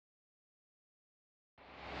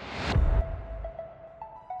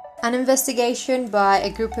An investigation by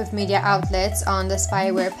a group of media outlets on the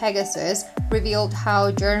spyware Pegasus revealed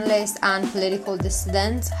how journalists and political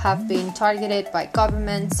dissidents have been targeted by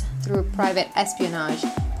governments through private espionage,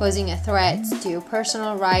 posing a threat to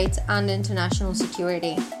personal rights and international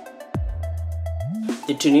security.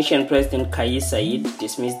 The Tunisian President Kais Saied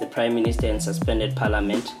dismissed the Prime Minister and suspended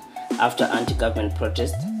Parliament after anti-government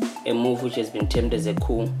protest, a move which has been termed as a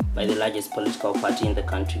coup by the largest political party in the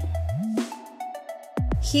country.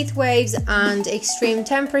 Heat waves and extreme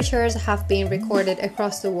temperatures have been recorded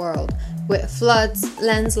across the world, with floods,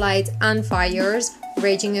 landslides, and fires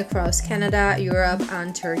raging across Canada, Europe,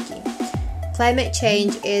 and Turkey. Climate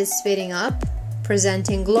change is speeding up,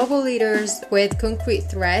 presenting global leaders with concrete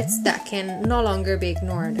threats that can no longer be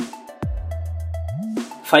ignored.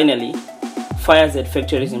 Finally, fires at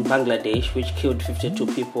factories in Bangladesh, which killed 52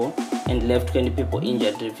 people and left 20 people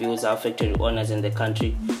injured, reveals how factory owners in the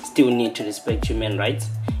country still need to respect human rights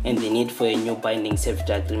and the need for a new binding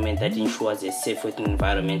safety agreement that ensures a safe working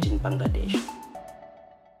environment in Bangladesh.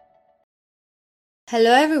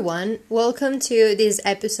 Hello everyone, welcome to this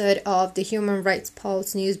episode of the Human Rights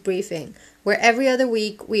Pulse News Briefing, where every other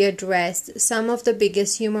week we address some of the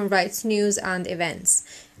biggest human rights news and events.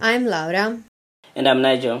 I'm Laura. And I'm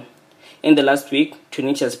Nigel. In the last week,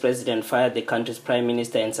 Tunisia's president fired the country's prime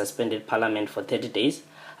minister and suspended parliament for 30 days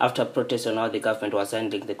after protests on how the government was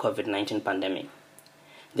handling the COVID-19 pandemic.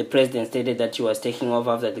 The president stated that he was taking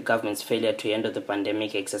over after the government's failure to handle the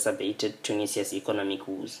pandemic exacerbated Tunisia's economic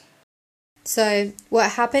woes. So,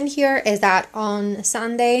 what happened here is that on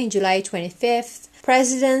Sunday, July 25th,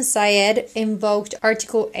 President Saied invoked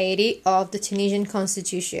Article 80 of the Tunisian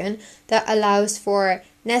constitution that allows for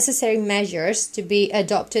necessary measures to be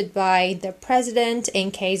adopted by the president in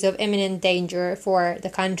case of imminent danger for the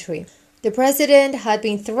country. The president had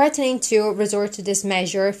been threatening to resort to this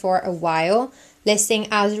measure for a while, listing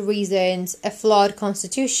as reasons a flawed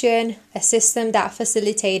constitution, a system that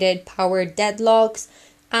facilitated power deadlocks,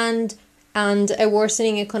 and a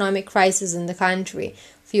worsening economic crisis in the country,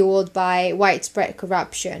 fueled by widespread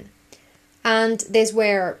corruption. And these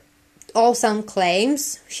were all some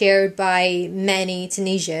claims shared by many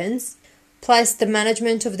Tunisians. Plus, the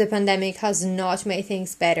management of the pandemic has not made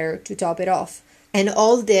things better to top it off. And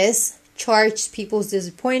all this charged people's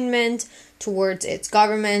disappointment towards its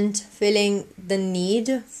government, feeling the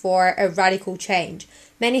need for a radical change.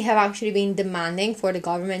 Many have actually been demanding for the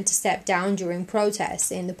government to step down during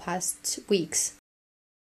protests in the past weeks.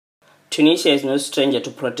 Tunisia is no stranger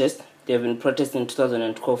to protest. They have been protesting in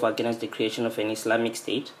 2012 against the creation of an Islamic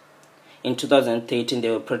State. In 2013,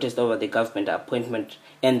 they were protesting over the government appointment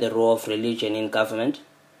and the role of religion in government.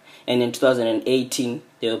 And in 2018,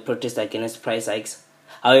 they were protesting against price hikes.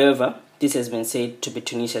 However, this has been said to be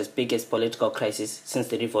Tunisia's biggest political crisis since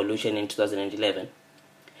the revolution in 2011.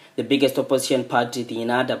 The biggest opposition party, the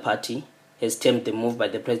Ennahda party, has termed the move by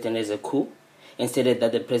the president as a coup and stated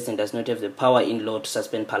that the president does not have the power in law to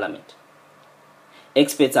suspend parliament.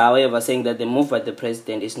 Experts are, however, saying that the move by the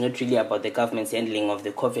president is not really about the government's handling of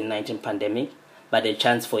the COVID-19 pandemic, but a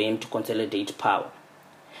chance for him to consolidate power.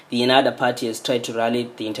 The Ennahda party has tried to rally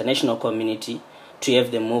the international community to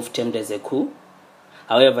have the move termed as a coup.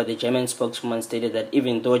 However, the German spokeswoman stated that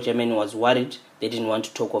even though Germany was worried, they didn't want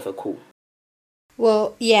to talk of a coup.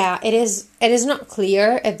 Well, yeah, it is not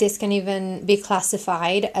clear if this can even be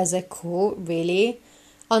classified as a coup, really.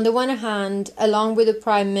 On the one hand, along with the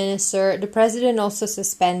Prime Minister, the President also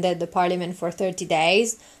suspended the Parliament for 30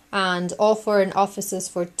 days and all foreign offices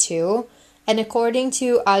for 2. And according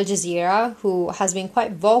to Al Jazeera, who has been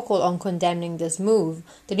quite vocal on condemning this move,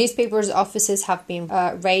 the newspaper's offices have been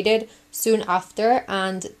raided soon after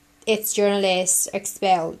and its journalists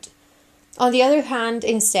expelled. On the other hand,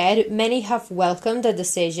 instead, many have welcomed the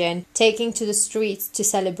decision, taking to the streets to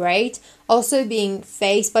celebrate, also being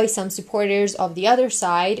faced by some supporters of the other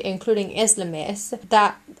side, including Islamists,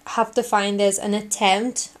 that have defined this an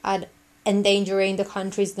attempt at endangering the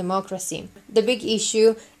country's democracy. The big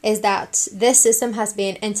issue is that this system has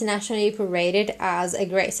been internationally paraded as a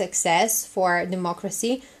great success for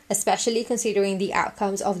democracy, especially considering the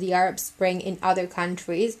outcomes of the Arab Spring in other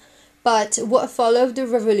countries. But what followed the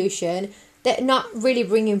revolution did not really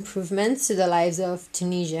bring improvements to the lives of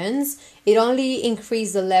Tunisians. It only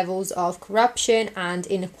increased the levels of corruption and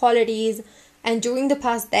inequalities. And during the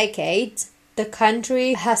past decade, the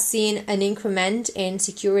country has seen an increment in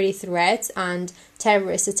security threats and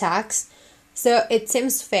terrorist attacks. So it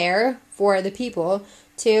seems fair for the people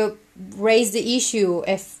to raise the issue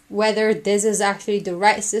of whether this is actually the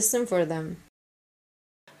right system for them.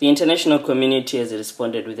 The international community has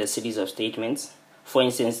responded with a series of statements. For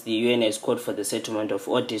instance, the UN has called for the settlement of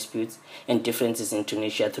all disputes and differences in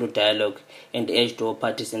Tunisia through dialogue and urged all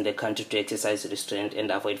parties in the country to exercise restraint and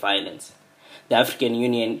avoid violence. The African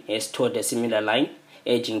Union has towed a similar line,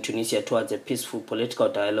 urging Tunisia towards a peaceful political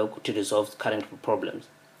dialogue to resolve current problems.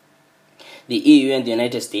 The EU and the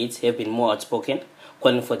United States have been more outspoken,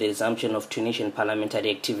 calling for the resumption of Tunisian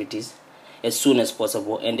parliamentary activities as soon as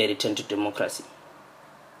possible and a return to democracy.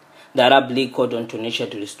 The Arab League called on Tunisia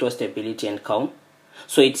to restore stability and calm,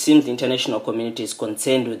 so it seems the international community is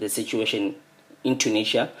concerned with the situation in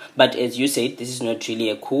Tunisia, but as you said, this is not really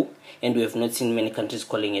a coup, and we have not seen many countries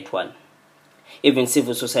calling it one. Even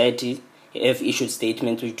civil society have issued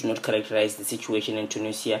statements which do not characterize the situation in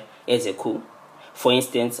Tunisia as a coup. For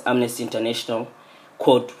instance, Amnesty International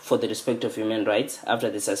called for the respect of human rights after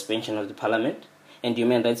the suspension of the parliament, and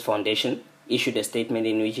Human Rights Foundation issued a statement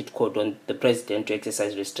in which it called on the president to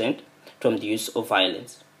exercise restraint from the use of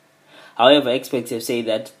violence. However, experts have said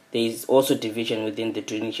that there is also division within the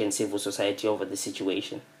Tunisian civil society over the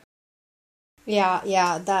situation.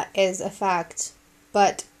 Yeah, that is a fact.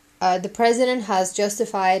 But the president has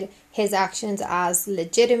justified his actions as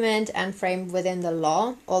legitimate and framed within the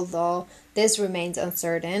law, although this remains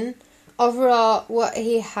uncertain. Overall, what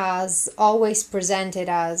he has always presented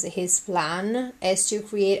as his plan is to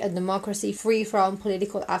create a democracy free from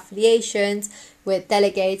political affiliations, with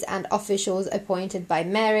delegates and officials appointed by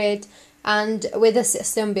merit, and with a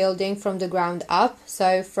system building from the ground up,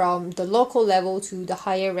 so from the local level to the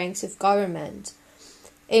higher ranks of government.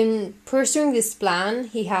 In pursuing this plan,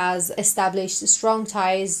 he has established strong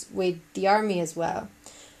ties with the army as well.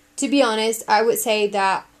 To be honest, I would say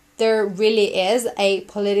that there really is a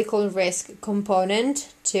political risk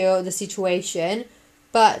component to the situation,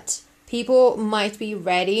 but people might be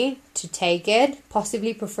ready to take it,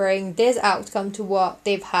 possibly preferring this outcome to what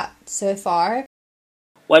they've had so far.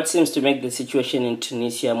 What seems to make the situation in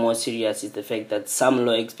Tunisia more serious is the fact that some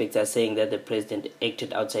law experts are saying that the president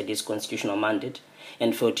acted outside his constitutional mandate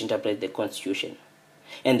and failed to interpret the constitution.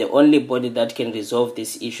 And the only body that can resolve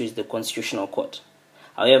this issue is the Constitutional Court.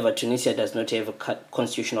 However, Tunisia does not have a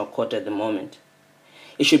constitutional court at the moment.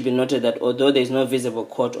 It should be noted that although there is no visible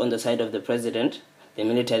court on the side of the president, the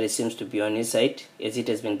military seems to be on his side as it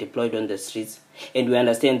has been deployed on the streets. And we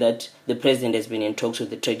understand that the president has been in talks with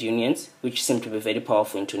the trade unions, which seem to be very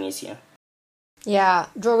powerful in Tunisia. Yeah,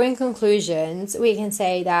 drawing conclusions, we can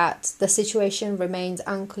say that the situation remains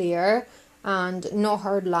unclear and no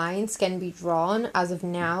hard lines can be drawn as of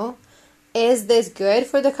now. Is this good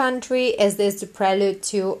for the country? Is this the prelude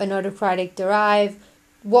to an autocratic drive?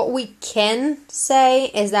 What we can say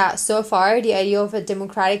is that so far the idea of a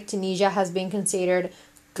democratic Tunisia has been considered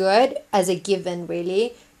good as a given,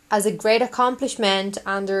 really, as a great accomplishment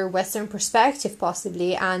under Western perspective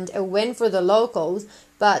possibly, and a win for the locals.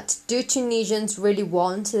 But do Tunisians really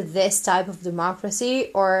want this type of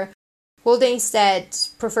democracy, or will they instead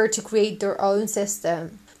prefer to create their own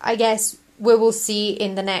system? I guess we will see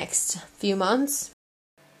in the next few months.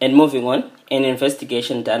 And moving on, an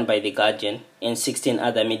investigation done by The Guardian and 16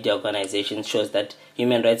 other media organizations shows that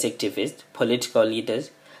human rights activists, political leaders,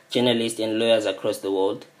 journalists and lawyers across the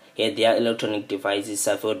world had their electronic devices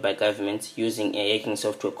surveilled by governments using a hacking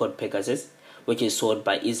software called Pegasus, which is sold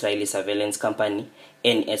by Israeli surveillance company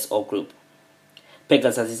NSO Group.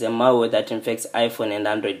 Pegasus is a malware that infects iPhone and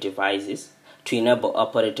Android devices to enable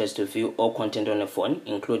operators to view all content on a phone,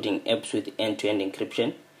 including apps with end-to-end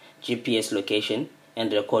encryption, GPS location,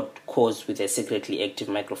 and record calls with a secretly active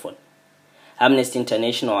microphone. Amnesty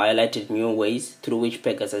International highlighted new ways through which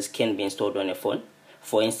Pegasus can be installed on a phone,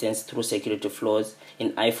 for instance through security flaws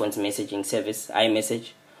in iPhone's messaging service,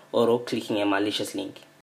 iMessage, or clicking a malicious link.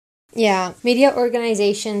 Yeah, media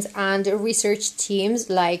organizations and research teams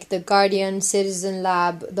like The Guardian, Citizen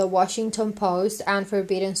Lab, The Washington Post, and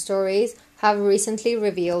Forbidden Stories have recently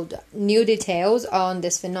revealed new details on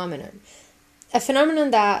this phenomenon. A phenomenon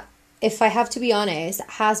that, if I have to be honest,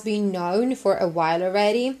 has been known for a while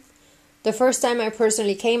already. The first time I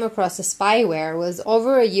personally came across a spyware was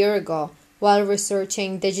over a year ago while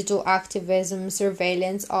researching digital activism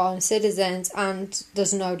surveillance on citizens and the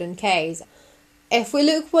Snowden case. If we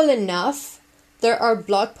look well enough, there are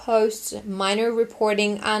blog posts, minor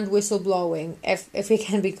reporting and whistleblowing, if it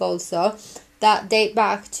can be called so, that date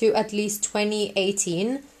back to at least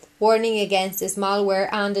 2018, warning against this malware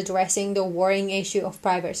and addressing the worrying issue of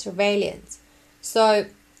private surveillance. So,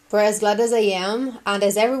 for as glad as I am, and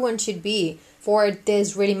as everyone should be, for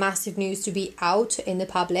this really massive news to be out in the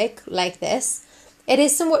public like this, it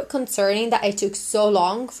is somewhat concerning that it took so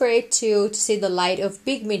long for it to see the light of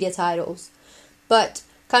big media titles. But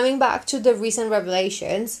coming back to the recent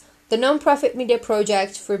revelations, The non-profit media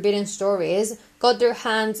project Forbidden Stories got their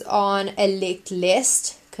hands on a leaked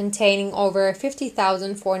list containing over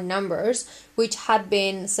 50,000 phone numbers which had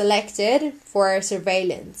been selected for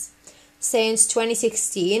surveillance. Since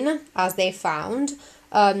 2016, as they found,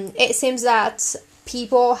 it seems that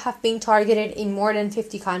people have been targeted in more than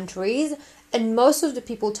 50 countries, and most of the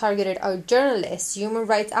people targeted are journalists, human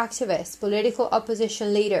rights activists, political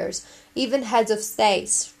opposition leaders, even heads of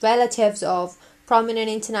states, relatives of prominent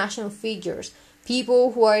international figures,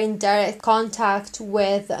 people who are in direct contact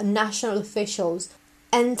with national officials.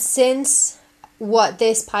 And since what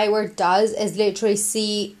this spyware does is literally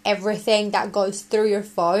see everything that goes through your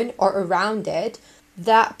phone or around it,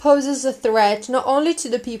 that poses a threat not only to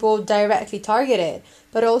the people directly targeted,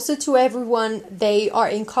 but also to everyone they are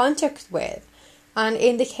in contact with. And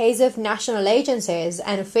in the case of national agencies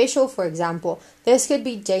and officials, for example, this could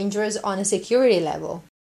be dangerous on a security level.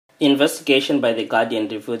 The investigation by The Guardian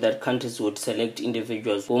revealed that countries would select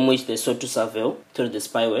individuals whom which they sought to surveil through the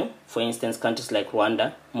spyware. For instance, countries like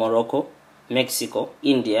Rwanda, Morocco, Mexico,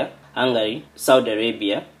 India, Hungary, Saudi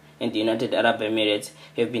Arabia, and the United Arab Emirates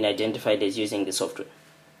have been identified as using the software.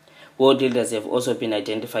 World leaders have also been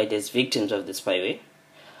identified as victims of the spyware.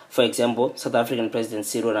 For example, South African President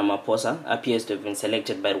Cyril Ramaphosa appears to have been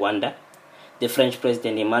selected by Rwanda, the French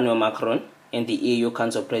President Emmanuel Macron, and the EU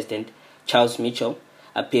Council President Charles Michel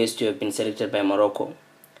appears to have been selected by Morocco.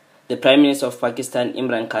 The Prime Minister of Pakistan,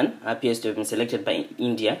 Imran Khan, appears to have been selected by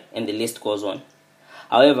India, and the list goes on.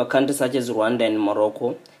 However, countries such as Rwanda and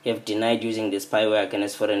Morocco have denied using the spyware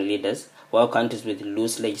against foreign leaders, while countries with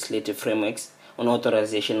loose legislative frameworks on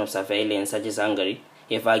authorization of surveillance, such as Hungary,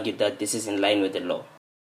 have argued that this is in line with the law.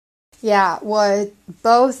 Yeah, what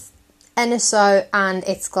both NSO and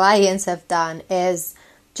its clients have done is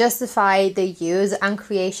justify the use and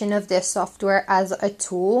creation of this software as a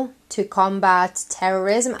tool to combat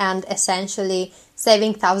terrorism and essentially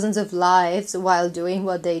saving thousands of lives while doing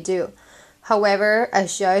what they do. However,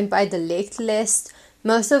 as shown by the leaked list,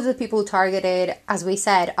 most of the people targeted, as we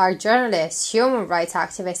said, are journalists, human rights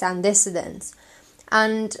activists, and dissidents.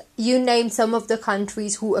 And you named some of the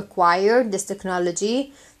countries who acquired this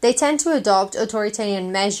technology. They tend to adopt authoritarian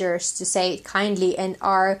measures, to say it kindly, and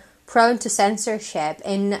are prone to censorship,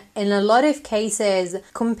 in a lot of cases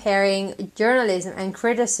comparing journalism and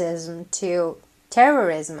criticism to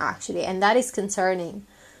terrorism, actually, and that is concerning.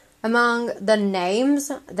 Among the names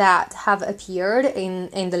that have appeared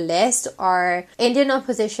in the list are Indian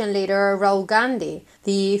opposition leader Rahul Gandhi,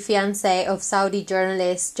 the fiancé of Saudi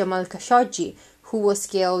journalist Jamal Khashoggi, who was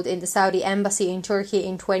killed in the Saudi embassy in Turkey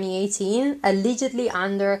in 2018, allegedly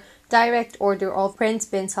under direct order of Prince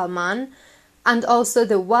bin Salman, and also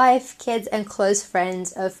the wife, kids, and close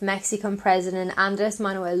friends of Mexican President Andrés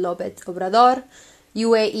Manuel López Obrador,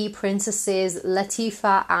 UAE princesses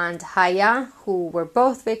Latifa and Haya, who were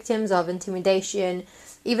both victims of intimidation,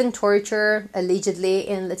 even torture, allegedly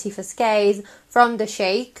in Latifa's case, from the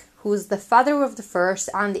Sheikh, who's the father of the first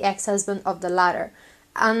and the ex-husband of the latter.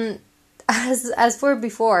 And as for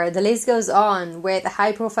before, the list goes on with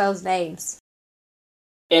high-profile names.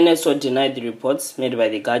 NSO denied the reports made by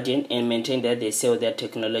The Guardian and maintained that they sell their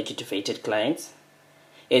technology to fated clients.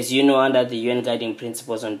 As you know, under the UN Guiding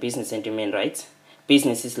Principles on Business and Human Rights,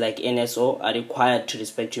 businesses like NSO are required to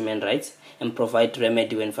respect human rights and provide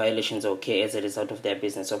remedy when violations occur as a result of their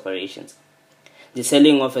business operations. The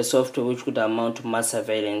selling of a software which could amount to mass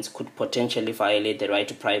surveillance could potentially violate the right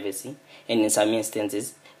to privacy and, in some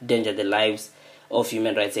instances, endanger the lives of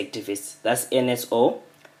human rights activists. Thus, NSO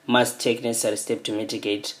must take necessary steps to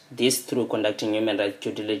mitigate this through conducting human rights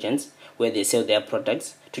due diligence where they sell their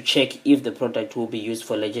products, to check if the product will be used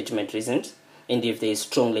for legitimate reasons and if there is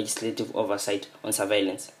strong legislative oversight on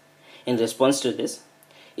surveillance. In response to this,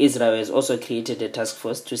 Israel has also created a task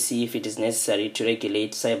force to see if it is necessary to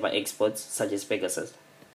regulate cyber exports such as Pegasus.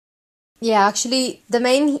 Yeah, actually, the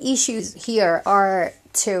main issues here are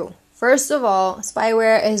two. First of all,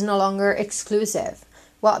 spyware is no longer exclusive.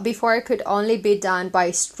 What before could only be done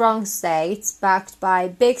by strong states backed by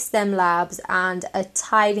big STEM labs and a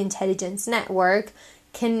tight intelligence network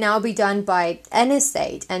can now be done by any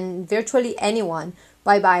state and virtually anyone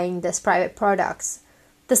by buying these private products.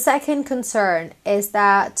 The second concern is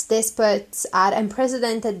that this puts at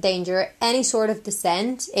unprecedented danger any sort of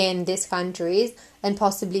dissent in these countries and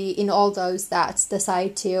possibly in all those that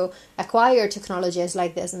decide to acquire technologies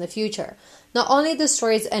like this in the future. Not only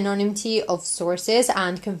destroys anonymity of sources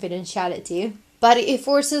and confidentiality, but it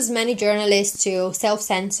forces many journalists to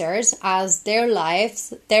self-censor as their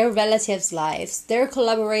lives, their relatives' lives, their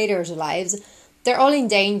collaborators' lives, they're all in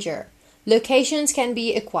danger. Locations can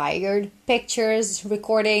be acquired, pictures,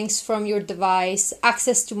 recordings from your device,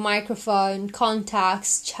 access to microphone,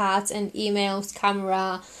 contacts, chats and emails,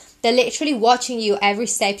 camera. They're literally watching you every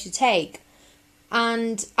step you take.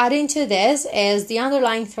 And adding to this is the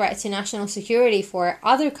underlying threat to national security for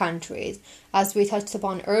other countries, as we touched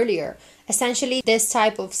upon earlier. Essentially, this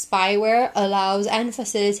type of spyware allows and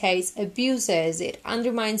facilitates abuses. It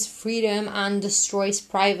undermines freedom and destroys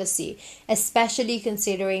privacy, especially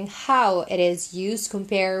considering how it is used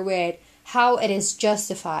compared with how it is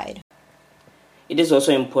justified. It is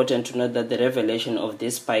also important to note that the revelation of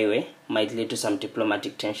this spyware might lead to some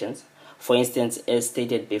diplomatic tensions. For instance, as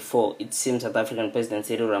stated before, it seems South African President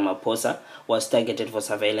Cyril Ramaphosa was targeted for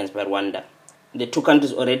surveillance by Rwanda. The two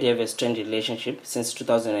countries already have a strained relationship since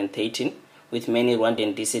 2013, with many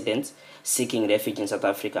Rwandan dissidents seeking refuge in South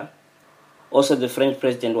Africa. Also, the French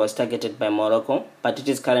president was targeted by Morocco, but it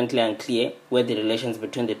is currently unclear where the relations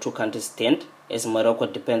between the two countries stand, as Morocco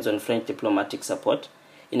depends on French diplomatic support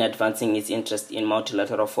in advancing its interest in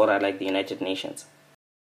multilateral fora like the United Nations.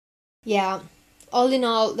 Yeah. All in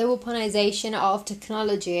all, the weaponization of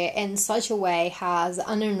technology in such a way has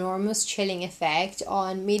an enormous chilling effect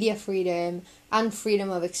on media freedom and freedom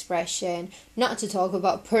of expression, not to talk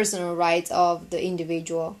about personal rights of the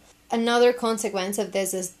individual. Another consequence of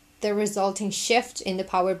this is the resulting shift in the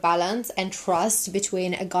power balance and trust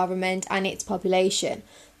between a government and its population.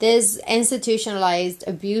 These institutionalized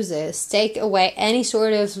abuses take away any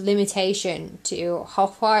sort of limitation to how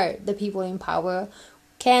far the people in power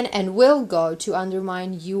can and will go to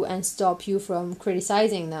undermine you and stop you from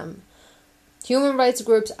criticizing them. Human rights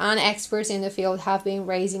groups and experts in the field have been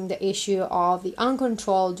raising the issue of the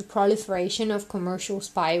uncontrolled proliferation of commercial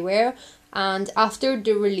spyware, and after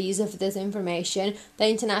the release of this information, the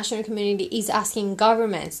international community is asking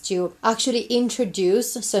governments to actually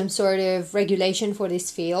introduce some sort of regulation for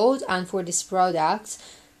this field and for these products,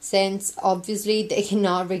 since obviously they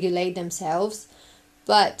cannot regulate themselves.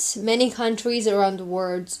 But many countries around the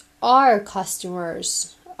world are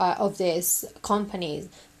customers of these companies.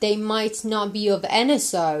 They might not be of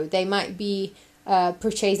NSO. They might be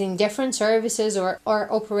purchasing different services or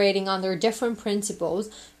operating under different principles,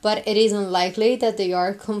 but it is unlikely that they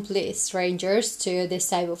are complete strangers to this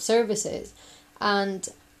type of services. And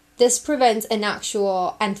this prevents an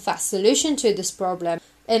actual and fast solution to this problem.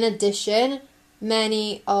 In addition,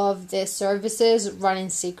 many of these services run in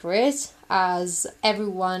secret, as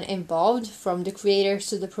everyone involved, from the creators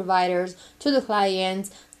to the providers to the clients,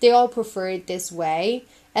 they all prefer it this way.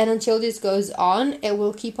 And until this goes on, it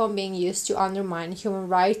will keep on being used to undermine human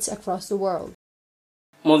rights across the world.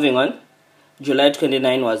 Moving on, July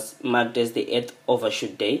 29 was marked as the Earth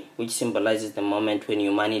Overshoot Day, which symbolizes the moment when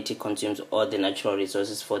humanity consumes all the natural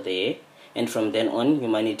resources for the air, and from then on,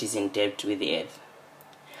 humanity is in debt with the Earth.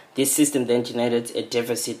 This system then generates a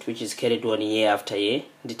deficit which is carried on year after year,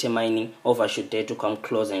 determining overshoot day to come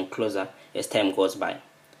closer and closer as time goes by.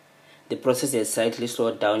 The process has slightly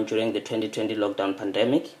slowed down during the 2020 lockdown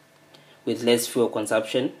pandemic, with less fuel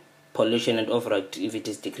consumption, pollution and overall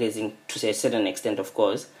activities decreasing to a certain extent, of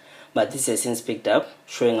course, but this has since picked up,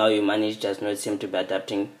 showing how humanity does not seem to be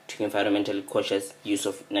adapting to environmentally cautious use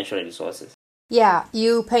of natural resources. Yeah,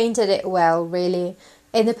 you painted it well, really.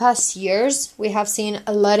 In the past years, we have seen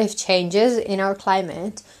a lot of changes in our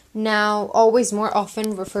climate, now always more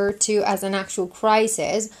often referred to as an actual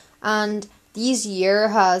crisis, and this year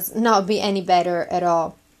has not been any better at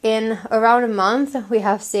all. In around a month, we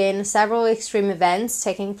have seen several extreme events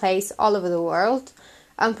taking place all over the world.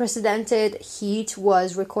 Unprecedented heat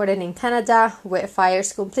was recorded in Canada, with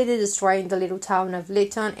fires completely destroying the little town of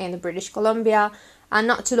Lytton in British Columbia, and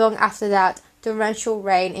not too long after that, torrential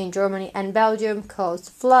rain in Germany and Belgium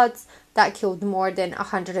caused floods that killed more than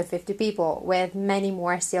 150 people, with many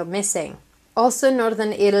more still missing. Also,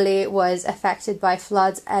 northern Italy was affected by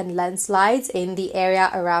floods and landslides in the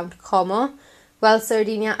area around Como, while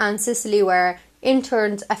Sardinia and Sicily were in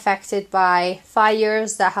turn affected by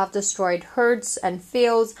fires that have destroyed herds and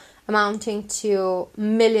fields, amounting to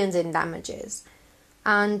millions in damages.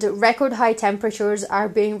 And record high temperatures are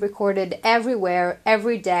being recorded everywhere,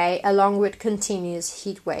 every day, along with continuous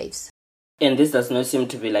heat waves. And this does not seem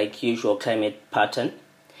to be like usual climate pattern.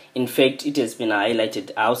 In fact, it has been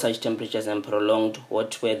highlighted how such temperatures and prolonged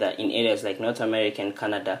hot weather in areas like North America and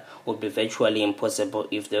Canada would be virtually impossible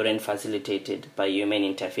if they weren't facilitated by human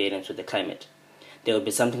interference with the climate. There would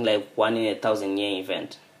be something like 1 in a 1,000-year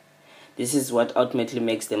event. This is what ultimately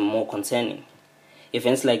makes them more concerning.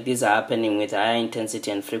 Events like these are happening with higher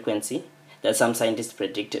intensity and frequency than some scientists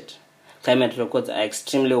predicted. Climate records are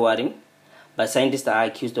extremely worrying, but scientists are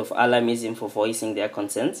accused of alarmism for voicing their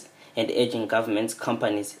concerns, and urging governments,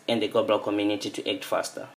 companies, and the global community to act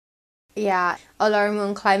faster. Yeah, alarm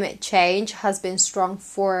on climate change has been strong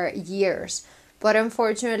for years, but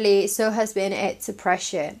unfortunately, so has been its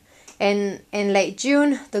suppression. In late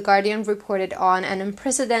June, The Guardian reported on an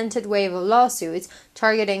unprecedented wave of lawsuits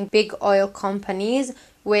targeting big oil companies,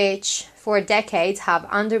 which for decades have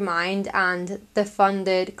undermined and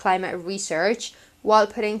defunded climate research while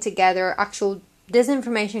putting together actual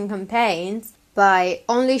disinformation campaigns by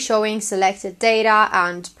only showing selected data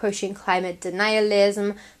and pushing climate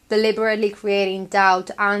denialism, deliberately creating doubt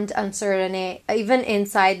and uncertainty even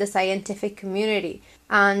inside the scientific community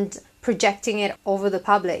and projecting it over the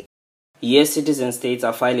public. Yes, citizen states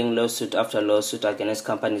are filing lawsuit after lawsuit against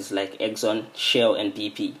companies like Exxon, Shell, and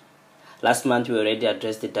BP. Last month, we already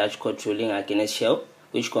addressed the Dutch court ruling against Shell,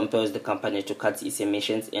 which compels the company to cut its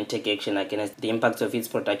emissions and take action against the impacts of its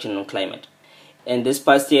production on climate. And this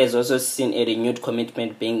past year has also seen a renewed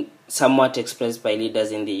commitment being somewhat expressed by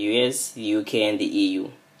leaders in the US, the UK, and the EU.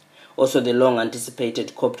 Also, the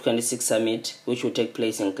long-anticipated COP26 summit, which will take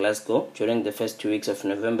place in Glasgow during the first 2 weeks of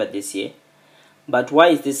November this year. But why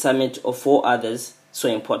is this summit or 4 others so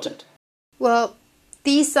important? Well,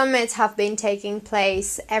 these summits have been taking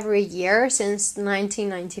place every year since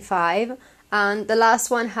 1995, and the last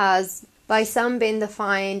one has, by some, been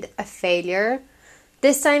defined a failure.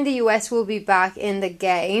 This time the US will be back in the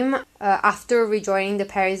game after rejoining the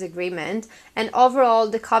Paris Agreement, and overall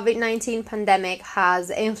the COVID-19 pandemic has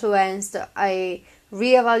influenced a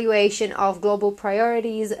re-evaluation of global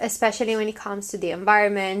priorities, especially when it comes to the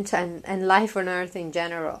environment and life on Earth in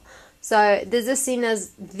general. So this is seen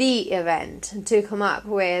as the event to come up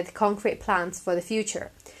with concrete plans for the future.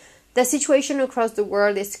 The situation across the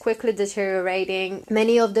world is quickly deteriorating.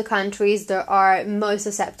 Many of the countries that are most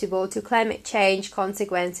susceptible to climate change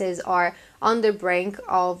consequences are on the brink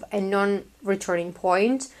of a non-returning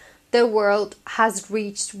point. The world has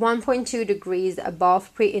reached 1.2 degrees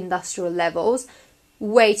above pre-industrial levels,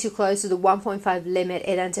 way too close to the 1.5 limit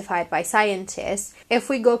identified by scientists. If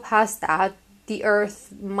we go past that, the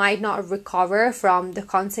Earth might not recover from the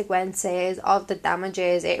consequences of the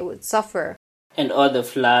damages it would suffer. And all the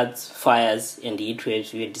floods, fires, and heat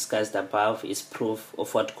waves we discussed above is proof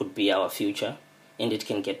of what could be our future, and it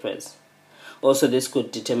can get worse. Also, this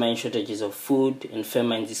could determine shortages of food and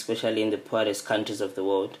famines, especially in the poorest countries of the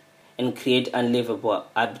world, and create unlivable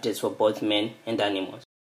habitats for both men and animals.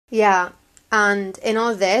 Yeah, and in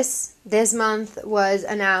all this month was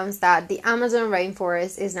announced that the Amazon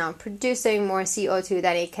rainforest is now producing more CO2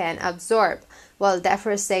 than it can absorb, while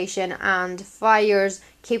deforestation and fires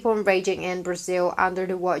keep on raging in Brazil under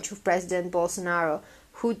the watch of President Bolsonaro,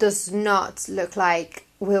 who does not look like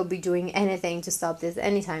will be doing anything to stop this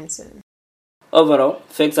anytime soon. Overall,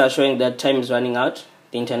 facts are showing that time is running out.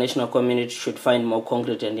 The international community should find more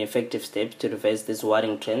concrete and effective steps to reverse these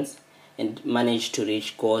worrying trends and manage to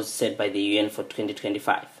reach goals set by the UN for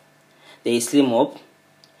 2025. There is slim hope,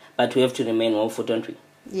 but we have to remain hopeful, don't we?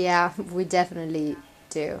 Yeah, we definitely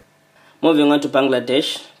do. Moving on to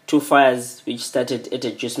Bangladesh, 2 fires which started at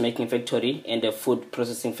a juice making factory and a food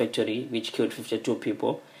processing factory which killed 52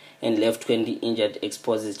 people and left 20 injured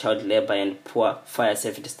exposes child labor and poor fire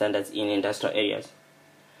safety standards in industrial areas.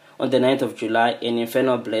 On the 9th of July, an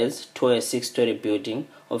infernal blaze tore a 6-story building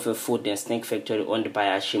of a food and snack factory owned by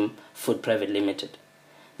Hashim Food Private Limited.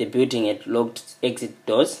 The building had locked exit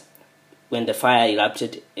doors when the fire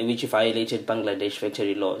erupted, which violated Bangladesh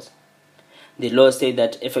factory laws. The law said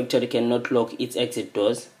that a factory cannot lock its exit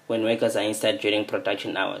doors when workers are inside during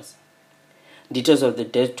production hours. Details of the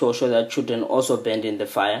death toll show that children also burned in the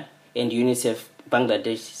fire, and UNICEF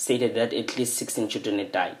Bangladesh stated that at least 16 children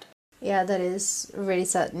had died. Yeah, that is really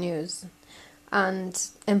sad news. And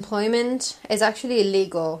employment is actually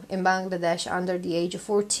illegal in Bangladesh under the age of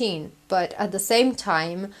 14, but at the same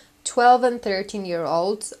time, 12 and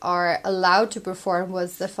 13-year-olds are allowed to perform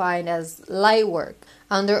what's defined as light work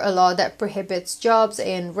under a law that prohibits jobs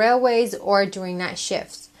in railways or during night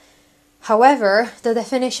shifts. However, the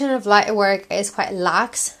definition of light work is quite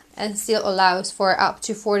lax and still allows for up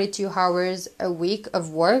to 42 hours a week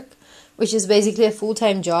of work, which is basically a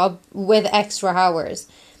full-time job with extra hours.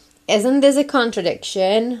 Isn't this a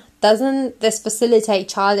contradiction? Doesn't this facilitate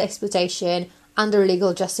child exploitation under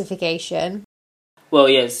legal justification? Well,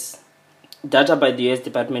 yes. Data by the US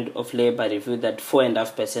Department of Labor revealed that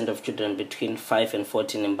 4.5% of children between 5 and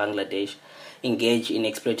 14 in Bangladesh engage in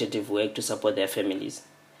exploitative work to support their families.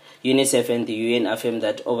 UNICEF and the UN affirm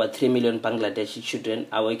that over 3 million Bangladeshi children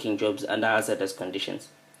are working jobs under hazardous conditions.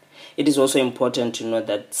 It is also important to note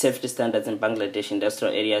that safety standards in Bangladesh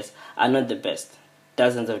industrial areas are not the best.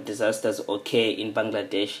 Dozens of disasters occur in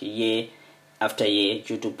Bangladesh year after year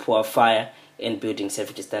due to poor fire and building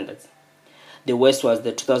safety standards. The worst was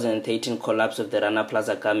the 2013 collapse of the Rana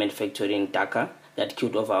Plaza garment factory in Dhaka that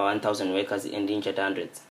killed over 1,000 workers and injured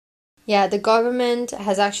hundreds. Yeah, the government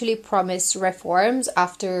has actually promised reforms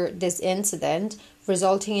after this incident,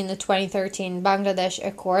 resulting in the 2013 Bangladesh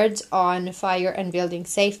Accord on Fire and Building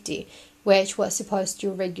Safety, which was supposed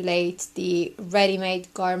to regulate the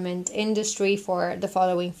ready-made garment industry for the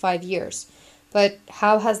following 5 years. But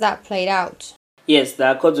how has that played out? Yes,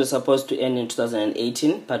 the accords were supposed to end in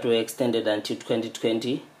 2018, but were extended until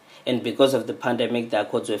 2020. And because of the pandemic, the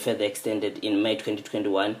accords were further extended in May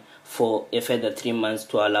 2021 for a further 3 months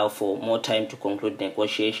to allow for more time to conclude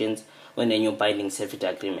negotiations on a new binding safety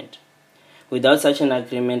agreement. Without such an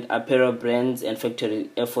agreement, apparel brands and factory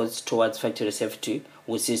efforts towards factory safety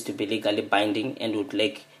would cease to be legally binding and would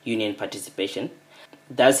lack union participation,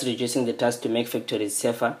 thus reducing the task to make factories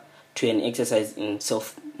safer to an exercise in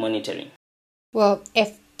self-monitoring. Well,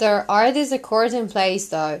 if there are these accords in place,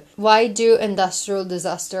 though, why do industrial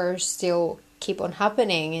disasters still keep on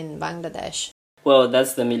happening in Bangladesh? Well,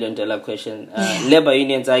 that's the million-dollar question. Labor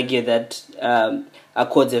unions argue that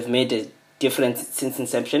accords have made a difference since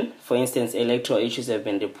inception. For instance, electoral issues have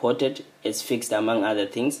been reported as fixed, among other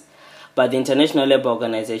things. But the International Labour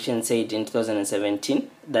Organization said in 2017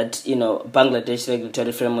 that, Bangladesh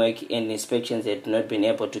regulatory framework and inspections had not been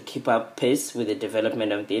able to keep up pace with the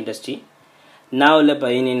development of the industry. Now, labor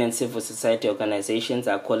union and civil society organizations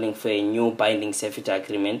are calling for a new binding safety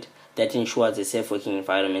agreement that ensures a safe working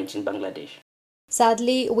environment in Bangladesh.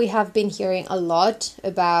 Sadly, we have been hearing a lot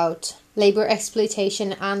about labor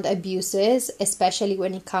exploitation and abuses, especially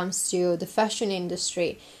when it comes to the fashion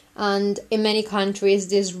industry. And in many countries,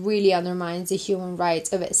 this really undermines the human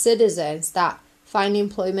rights of its citizens that find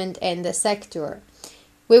employment in the sector.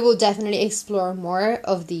 We will definitely explore more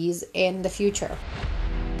of these in the future.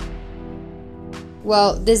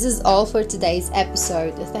 Well, this is all for today's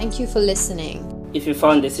episode. Thank you for listening. If you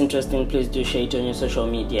found this interesting, please do share it on your social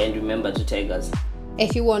media and remember to tag us.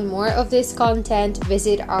 If you want more of this content,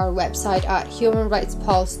 visit our website at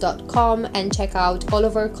humanrightspulse.com and check out all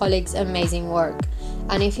of our colleagues' amazing work.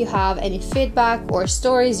 And if you have any feedback or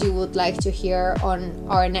stories you would like to hear on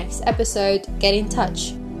our next episode, get in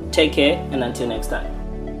touch. Take care, and until next time.